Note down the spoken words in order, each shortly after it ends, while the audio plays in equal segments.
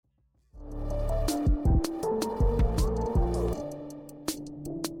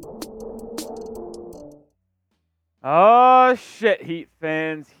Oh shit, Heat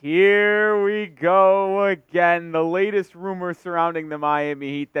fans, here we go again. The latest rumor surrounding the Miami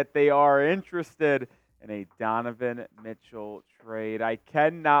Heat that they are interested in a Donovan Mitchell trade. I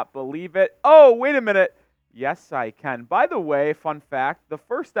cannot believe it. Oh, wait a minute. Yes, I can. By the way, fun fact, the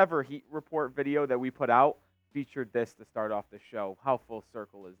first ever Heat Report video that we put out featured this to start off the show. How full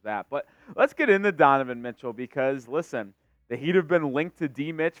circle is that? But let's get into Donovan Mitchell because, listen, the Heat have been linked to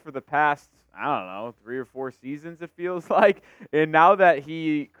D-Mitch for the past, I don't know, 3 or 4 seasons, it feels like. And now that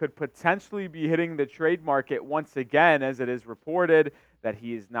he could potentially be hitting the trade market once again, as it is reported that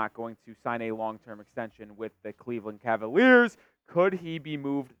he is not going to sign a long-term extension with the Cleveland Cavaliers, could he be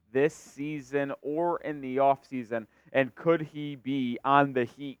moved this season or in the offseason? And could he be on the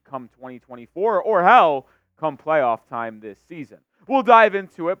Heat come 2024 or hell, come playoff time this season? We'll dive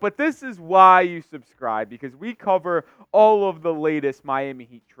into it, but this is why you subscribe, because we cover all of the latest Miami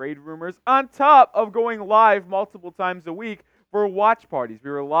Heat trade rumors on top of going live multiple times a week for watch parties.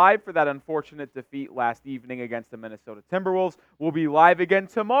 We were live for that unfortunate defeat last evening against the Minnesota Timberwolves. We'll be live again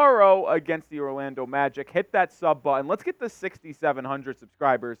tomorrow against the Orlando Magic. Hit that sub button. Let's get to 6,700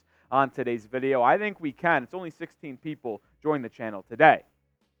 subscribers on today's video. I think we can. It's only 16 people join the channel today.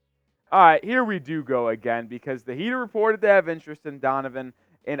 All right, here we do go again because the Heat reported to have interest in Donovan,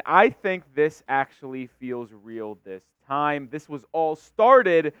 and I think this actually feels real this time. This was all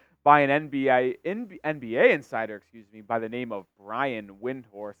started by an NBA insider, by the name of Brian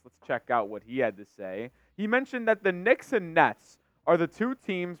Windhorst. Let's check out what he had to say. He mentioned that the Knicks and Nets are the two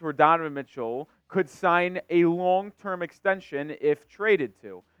teams where Donovan Mitchell could sign a long-term extension if traded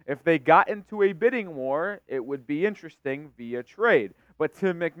to. If they got into a bidding war, it would be interesting via trade. But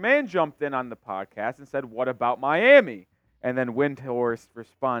Tim McMahon jumped in on the podcast and said, what about Miami? And then Windhorst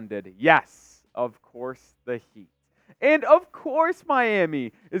responded, yes, of course, the Heat. And of course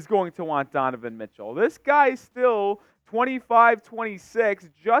Miami is going to want Donovan Mitchell. This guy's still 25, 26,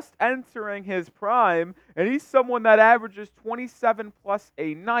 just entering his prime, and he's someone that averages 27 plus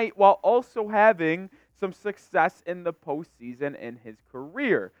a night while also having some success in the postseason in his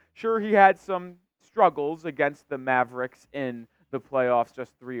career. Sure, he had some struggles against the Mavericks in the playoffs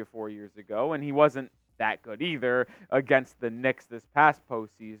just 3 or 4 years ago, and he wasn't that good either against the Knicks this past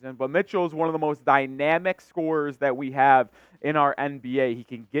postseason. But Mitchell is one of the most dynamic scorers that we have in our NBA. He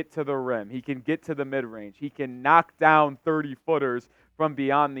can get to the rim. He can get to the mid-range. He can knock down 30-footers from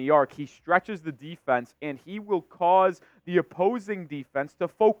beyond the arc. He stretches the defense, and he will cause the opposing defense to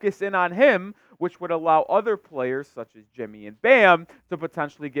focus in on him, which would allow other players such as Jimmy and Bam to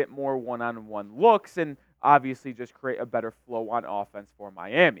potentially get more one-on-one looks and obviously just create a better flow on offense for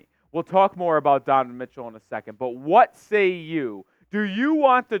Miami. We'll talk more about Donovan Mitchell in a second, but what say you? Do you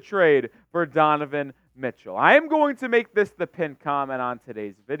want to trade for Donovan Mitchell? I am going to make this the pinned comment on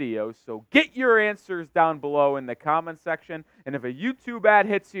today's video, so get your answers down below in the comment section, and if a YouTube ad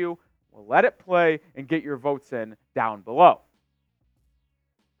hits you, we'll let it play and get your votes in down below.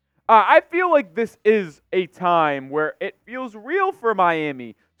 I feel like this is a time where it feels real for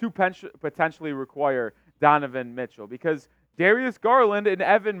Miami to potentially require Donovan Mitchell because Darius Garland and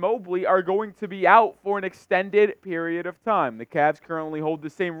Evan Mobley are going to be out for an extended period of time. The Cavs currently hold the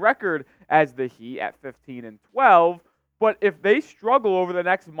same record as the Heat at 15-12, but if they struggle over the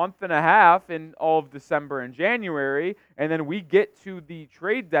next month and a half in all of December and January, and then we get to the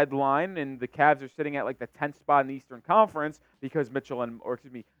trade deadline and the Cavs are sitting at like the 10th spot in the Eastern Conference because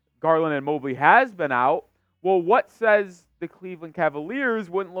Garland and Mobley has been out, well, what says the Cleveland Cavaliers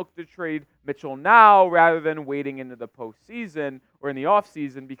wouldn't look to trade Mitchell now rather than waiting into the postseason or in the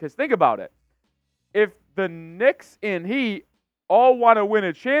offseason? Because think about it. If the Knicks and Heat all want to win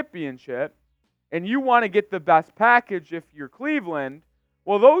a championship and you want to get the best package if you're Cleveland,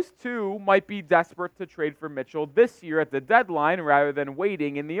 well, those two might be desperate to trade for Mitchell this year at the deadline rather than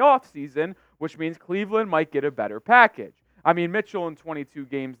waiting in the offseason, which means Cleveland might get a better package. I mean, Mitchell in 22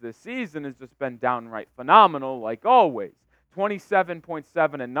 games this season has just been downright phenomenal, like always.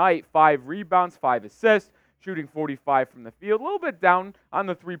 27.7 a night, 5 rebounds, 5 assists, shooting 45 from the field. A little bit down on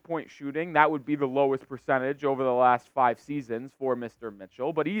the three-point shooting. That would be the lowest percentage over the last 5 seasons for Mr.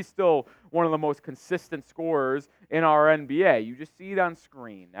 Mitchell, but he's still one of the most consistent scorers in our NBA. You just see it on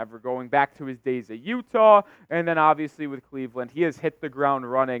screen. Ever going back to his days at Utah, and then obviously with Cleveland, he has hit the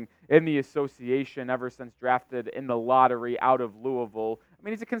ground running in the association ever since drafted in the lottery out of Louisville. I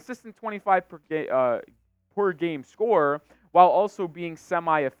mean, he's a consistent 25 per game scorer, while also being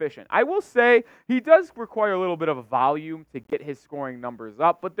semi-efficient. I will say he does require a little bit of a volume to get his scoring numbers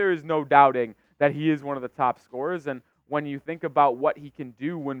up, but there is no doubting that he is one of the top scorers. And when you think about what he can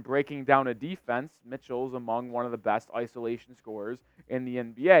do when breaking down a defense, Mitchell's among one of the best isolation scorers in the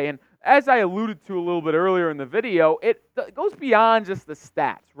NBA. And as I alluded to a little bit earlier in the video, it goes beyond just the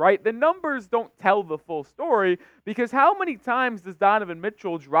stats, right? The numbers don't tell the full story, because how many times does Donovan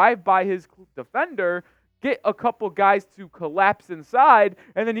Mitchell drive by his defender, get a couple guys to collapse inside,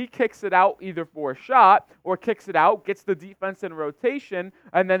 and then he kicks it out either for a shot or kicks it out, gets the defense in rotation,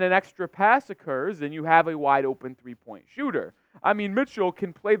 and then an extra pass occurs, and you have a wide open three-point shooter. I mean, Mitchell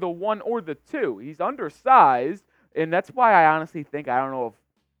can play the one or the two. He's undersized, and that's why I honestly think, I don't know if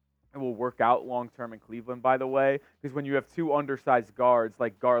it will work out long-term in Cleveland, by the way, because when you have two undersized guards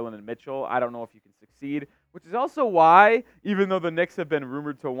like Garland and Mitchell, I don't know if you can succeed, which is also why, even though the Knicks have been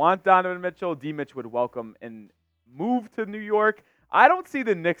rumored to want Donovan Mitchell, D-Mitch would welcome and move to New York. I don't see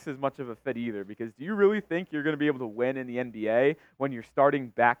the Knicks as much of a fit either, because do you really think you're going to be able to win in the NBA when your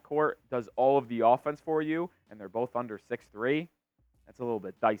starting backcourt does all of the offense for you and they're both under 6'3"? That's a little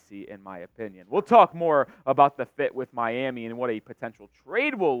bit dicey in my opinion. We'll talk more about the fit with Miami and what a potential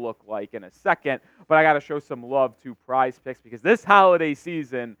trade will look like in a second, but I got to show some love to Prize Picks, because this holiday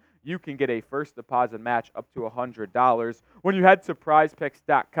season, you can get a first deposit match up to $100. When you head to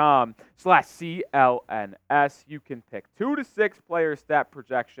prizepicks.com/CLNS, you can pick 2 to 6 player stat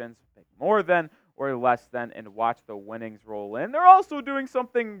projections, pick more than or less than, and watch the winnings roll in. They're also doing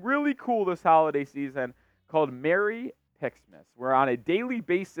something really cool this holiday season called Merry Picksmas, where on a daily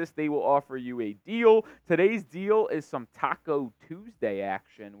basis they will offer you a deal. Today's deal is some Taco Tuesday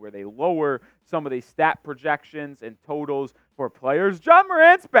action, where they lower some of the stat projections and totals for players. John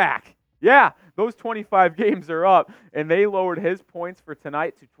Morant's back. Yeah, those 25 games are up, and they lowered his points for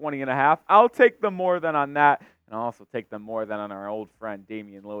tonight to 20.5. I'll take them more than on that, and I'll also take them more than on our old friend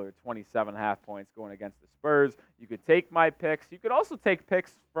Damian Lillard, 27.5 points going against the Spurs. You could take my picks. You could also take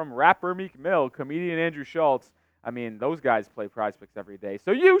picks from rapper Meek Mill, comedian Andrew Schultz. I mean, those guys play Prize Picks every day, so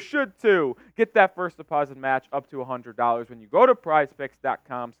you should too. Get that first deposit match up to $100 when you go to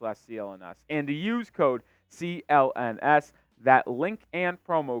prizepicks.com/CLNS and to use code CLNS. That link and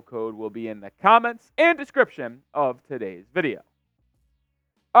promo code will be in the comments and description of today's video.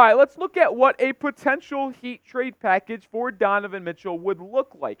 All right, let's look at what a potential Heat trade package for Donovan Mitchell would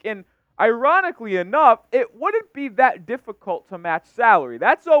look like. And ironically enough, it wouldn't be that difficult to match salary.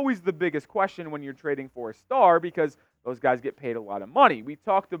 That's always the biggest question when you're trading for a star, because those guys get paid a lot of money. We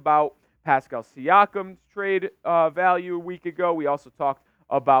talked about Pascal Siakam's trade value a week ago. We also talked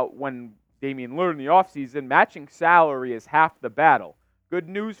about when Damian Lillard in the offseason, matching salary is half the battle. Good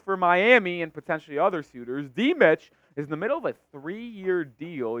news for Miami and potentially other suitors. D-Mitch is in the middle of a 3-year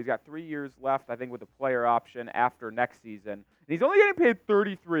deal. He's got 3 years left, I think, with a player option after next season. And he's only getting paid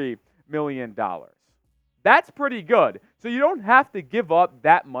 $33 million. That's pretty good. So you don't have to give up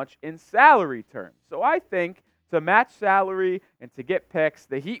that much in salary terms. So I think to match salary and to get picks,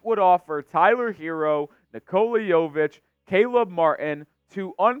 the Heat would offer Tyler Hero, Nikola Jovic, Caleb Martin,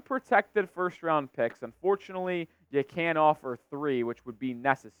 2 unprotected first-round picks. Unfortunately, you can't offer 3, which would be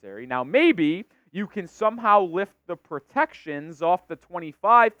necessary. Now, maybe you can somehow lift the protections off the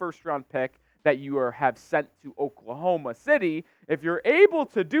 25 first-round pick that you have sent to Oklahoma City. If you're able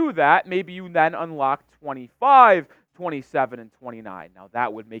to do that, maybe you then unlock 25, 27, and 29. Now,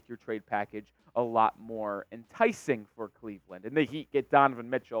 that would make your trade package a lot more enticing for Cleveland. And the Heat get Donovan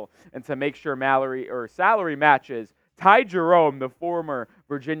Mitchell, and to make sure salary matches, Ty Jerome, the former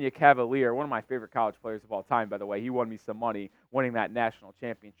Virginia Cavalier, one of my favorite college players of all time, by the way. He won me some money winning that national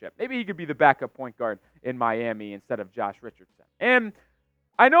championship. Maybe he could be the backup point guard in Miami instead of Josh Richardson. And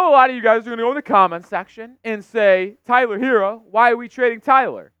I know a lot of you guys are going to go in the comments section and say, Tyler Hero, why are we trading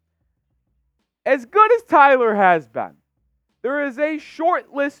Tyler? As good as Tyler has been, there is a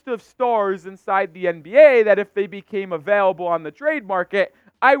short list of stars inside the NBA that if they became available on the trade market,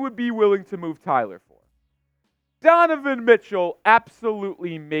 I would be willing to move Tyler for. Donovan Mitchell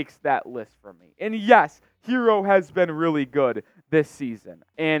absolutely makes that list for me. And yes, Hero has been really good this season.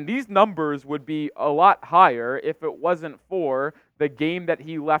 And these numbers would be a lot higher if it wasn't for the game that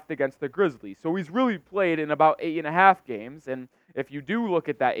he left against the Grizzlies. So he's really played in about 8.5 games. And if you do look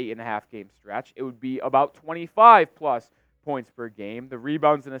at that 8.5 game stretch, it would be about 25 plus points per game. The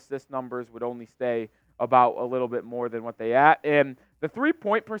rebounds and assist numbers would only stay about a little bit more than what they at. And the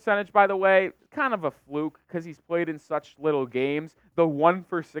 3-point percentage, by the way, kind of a fluke because he's played in such little games. The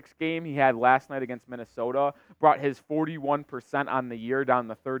 1-for-6 game he had last night against Minnesota brought his 41% on the year down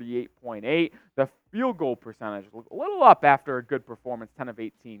to 38.8. The field goal percentage was a little up after a good performance, 10 of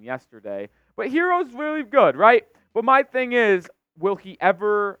 18 yesterday. But Hero's really good, right? But my thing is, will he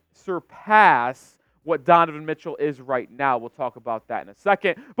ever surpass what Donovan Mitchell is right now. We'll talk about that in a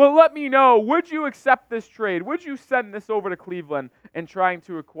second. But let me know, would you accept this trade? Would you send this over to Cleveland and trying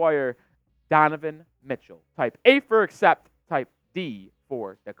to acquire Donovan Mitchell? Type A for accept, type D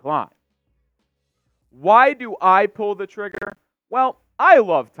for decline. Why do I pull the trigger? Well, I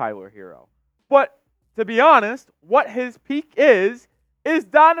love Tyler Hero. But to be honest, what his peak is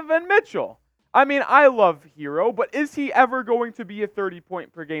Donovan Mitchell. I mean, I love Hero, but is he ever going to be a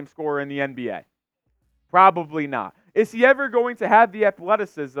 30-point per game scorer in the NBA? Probably not. Is he ever going to have the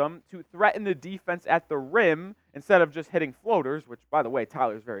athleticism to threaten the defense at the rim instead of just hitting floaters, which, by the way,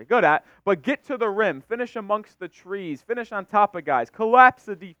 Tyler's very good at, but get to the rim, finish amongst the trees, finish on top of guys, collapse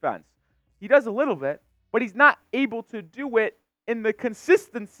the defense? He does a little bit, but he's not able to do it in the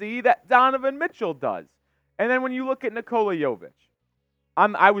consistency that Donovan Mitchell does. And then when you look at Nikola Jovic,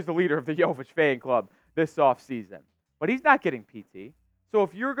 I was the leader of the Jovic fan club this offseason, but he's not getting PT. So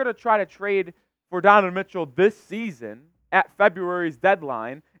if you're going to try to trade for Donovan Mitchell this season at February's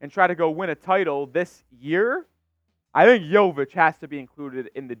deadline and try to go win a title this year, I think Jovic has to be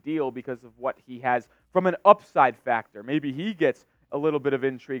included in the deal because of what he has from an upside factor. Maybe he gets a little bit of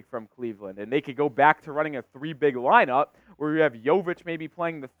intrigue from Cleveland, and they could go back to running a 3-big lineup where you have Jovic maybe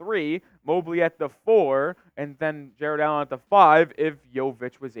playing the 3, Mobley at the 4, and then Jared Allen at the 5 if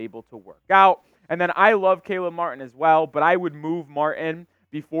Jovic was able to work out. And then I love Caleb Martin as well, but I would move Martin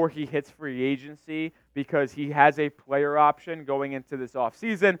before he hits free agency because he has a player option going into this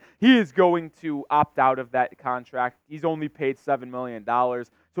offseason. He is going to opt out of that contract. He's only paid $7 million,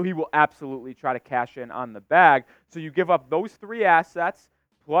 so he will absolutely try to cash in on the bag. So you give up those 3 assets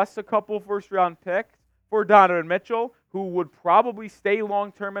plus a couple first-round picks for Donovan Mitchell, who would probably stay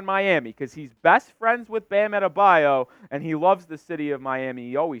long-term in Miami because he's best friends with Bam Adebayo, and he loves the city of Miami.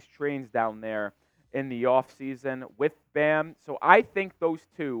 He always trains down there in the offseason with Bam. So I think those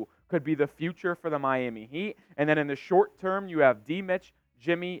two could be the future for the Miami Heat. And then in the short term, you have D-Mitch,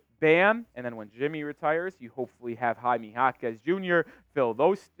 Jimmy, Bam. And then when Jimmy retires, you hopefully have Jaime Jaquez Jr. fill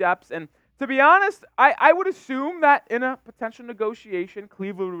those steps. And to be honest, I would assume that in a potential negotiation,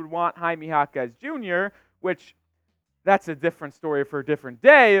 Cleveland would want Jaime Jaquez Jr., which that's a different story for a different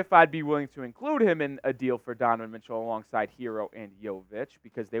day if I'd be willing to include him in a deal for Donovan Mitchell alongside Hero and Jovic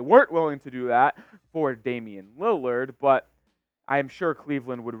because they weren't willing to do that for Damian Lillard. But I'm sure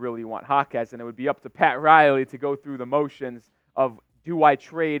Cleveland would really want Jaquez, and it would be up to Pat Riley to go through the motions of, do I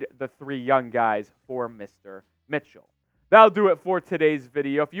trade the 3 young guys for Mr. Mitchell? That'll do it for today's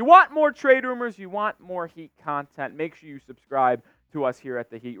video. If you want more trade rumors, you want more Heat content, make sure you subscribe to us here at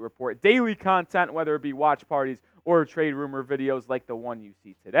the Heat Report. Daily content, whether it be watch parties or trade rumor videos like the one you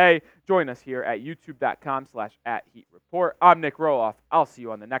see today. Join us here at youtube.com/@HeatReport. I'm Nick Roloff. I'll see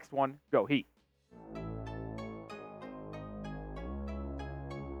you on the next one. Go Heat.